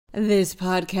This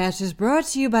podcast is brought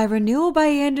to you by Renewal by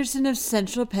Andersen of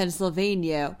Central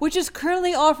Pennsylvania, which is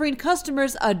currently offering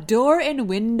customers a door and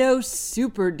window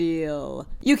super deal.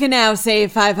 You can now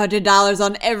save $500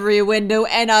 on every window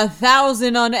and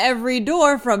 $1,000 on every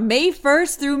door from May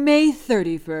 1st through May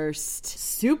 31st.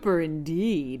 Super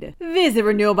indeed. Visit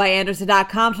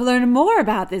renewalbyandersen.com to learn more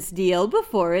about this deal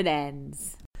before it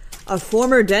ends. A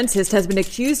former dentist has been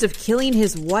accused of killing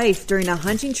his wife during a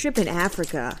hunting trip in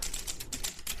Africa.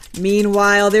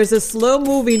 Meanwhile, there's a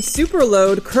slow-moving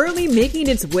superload currently making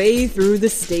its way through the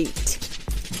state.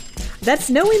 That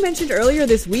snow we mentioned earlier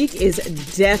this week is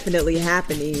definitely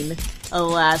happening.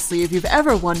 Lastly, if you've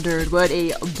ever wondered what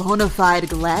a bona fide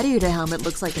gladiator helmet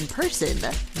looks like in person,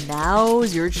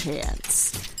 now's your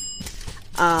chance.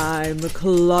 I'm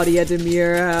Claudia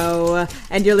DeMiro,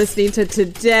 and you're listening to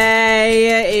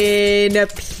Today in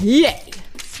PA.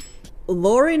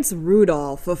 Lawrence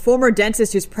Rudolph, a former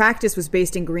dentist whose practice was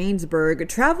based in Greensburg,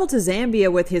 traveled to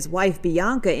Zambia with his wife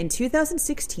Bianca in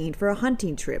 2016 for a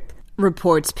hunting trip,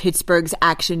 reports Pittsburgh's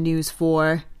Action News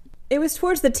 4. It was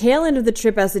towards the tail end of the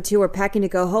trip as the two were packing to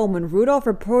go home when Rudolph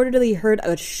reportedly heard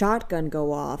a shotgun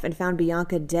go off and found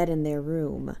Bianca dead in their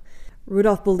room.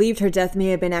 Rudolph believed her death may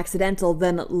have been accidental,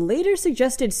 then later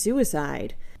suggested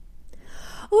suicide.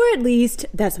 Or at least,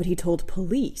 that's what he told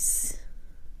police.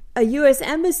 A U.S.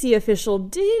 Embassy official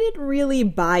didn't really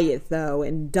buy it, though,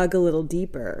 and dug a little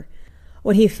deeper.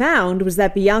 What he found was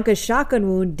that Bianca's shotgun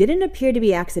wound didn't appear to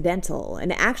be accidental,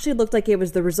 and actually looked like it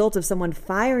was the result of someone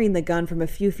firing the gun from a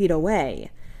few feet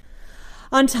away.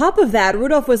 On top of that,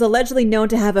 Rudolph was allegedly known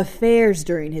to have affairs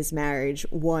during his marriage,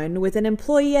 one with an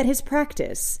employee at his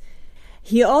practice.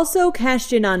 He also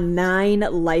cashed in on 9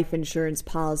 life insurance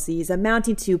policies,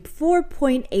 amounting to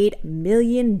 $4.8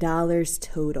 million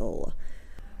total.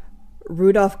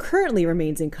 Rudolph currently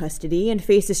remains in custody and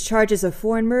faces charges of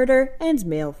foreign murder and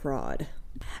mail fraud.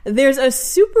 There's a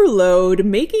superload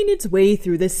making its way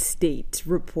through the state,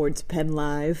 reports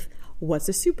PennLive. What's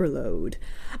a superload?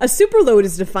 A superload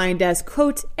is defined as,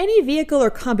 quote, any vehicle or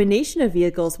combination of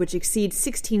vehicles which exceed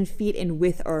 16 feet in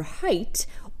width or height,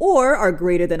 or are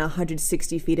greater than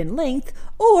 160 feet in length,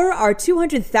 or are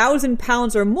 200,000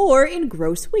 pounds or more in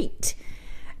gross weight.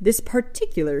 This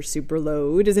particular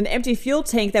superload is an empty fuel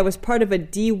tank that was part of a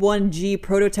D-1G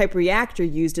prototype reactor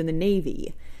used in the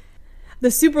Navy. The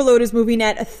superload is moving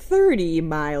at 30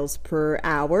 miles per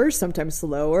hour, sometimes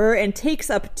slower, and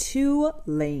takes up 2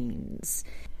 lanes.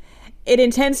 It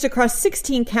intends to cross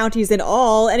 16 counties in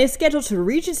all and is scheduled to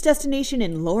reach its destination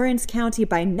in Lawrence County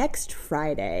by next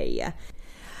Friday.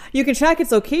 You can track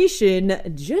its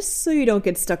location, just so you don't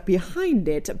get stuck behind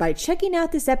it, by checking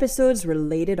out this episode's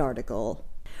related article.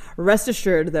 Rest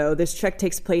assured, though, this trek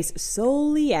takes place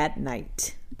solely at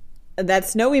night. That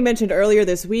snow we mentioned earlier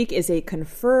this week is a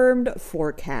confirmed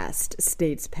forecast,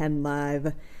 states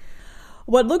PennLive.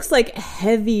 What looks like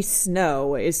heavy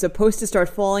snow is supposed to start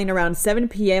falling around 7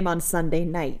 p.m. on Sunday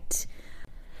night.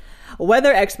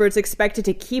 Weather experts expect it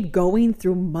to keep going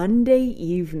through Monday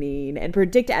evening and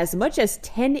predict as much as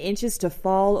 10 inches to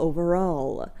fall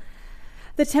overall.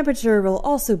 The temperature will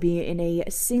also be in a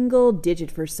single digit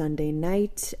for Sunday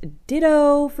night,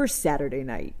 ditto for Saturday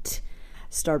night.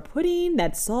 Start putting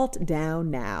that salt down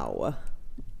now.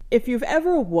 If you've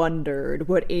ever wondered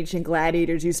what ancient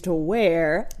gladiators used to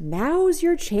wear, now's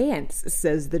your chance,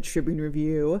 says the Tribune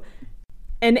Review.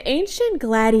 An ancient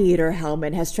gladiator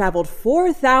helmet has traveled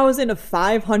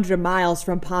 4,500 miles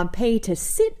from Pompeii to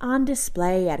sit on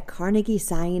display at Carnegie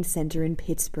Science Center in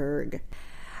Pittsburgh.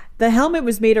 The helmet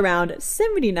was made around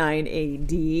 79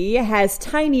 AD, has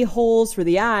tiny holes for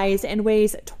the eyes, and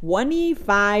weighs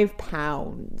 25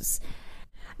 pounds.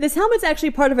 This helmet's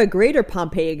actually part of a greater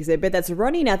Pompeii exhibit that's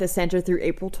running at the center through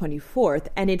April 24th,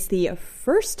 and it's the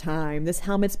first time this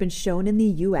helmet's been shown in the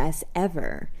U.S.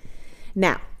 ever.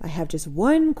 Now, I have just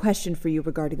one question for you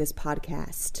regarding this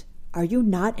podcast. Are you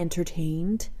not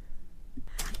entertained?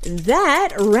 That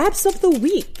wraps up the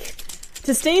week.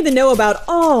 To stay in the know about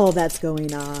all that's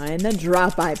going on,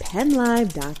 drop by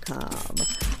PennLive.com.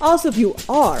 Also, if you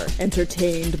are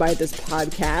entertained by this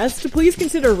podcast, please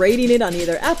consider rating it on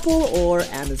either Apple or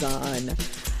Amazon.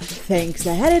 Thanks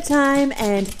ahead of time,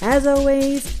 and as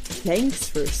always, thanks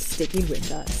for sticking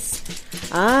with us.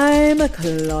 I'm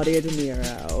Claudia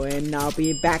DeMiro, and I'll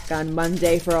be back on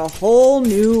Monday for a whole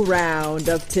new round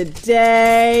of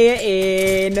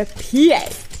Today in PA.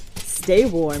 Stay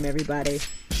warm, everybody.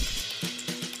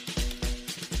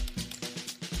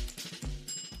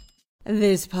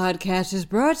 This podcast is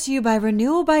brought to you by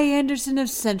Renewal by Andersen of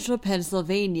Central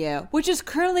Pennsylvania, which is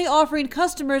currently offering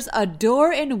customers a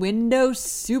door and window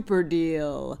super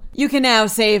deal. You can now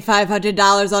save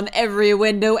 $500 on every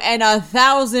window and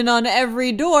 $1,000 on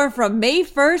every door from May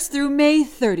 1st through May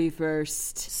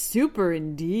 31st. Super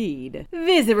indeed.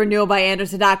 Visit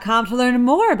renewalbyandersen.com to learn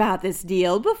more about this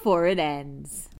deal before it ends.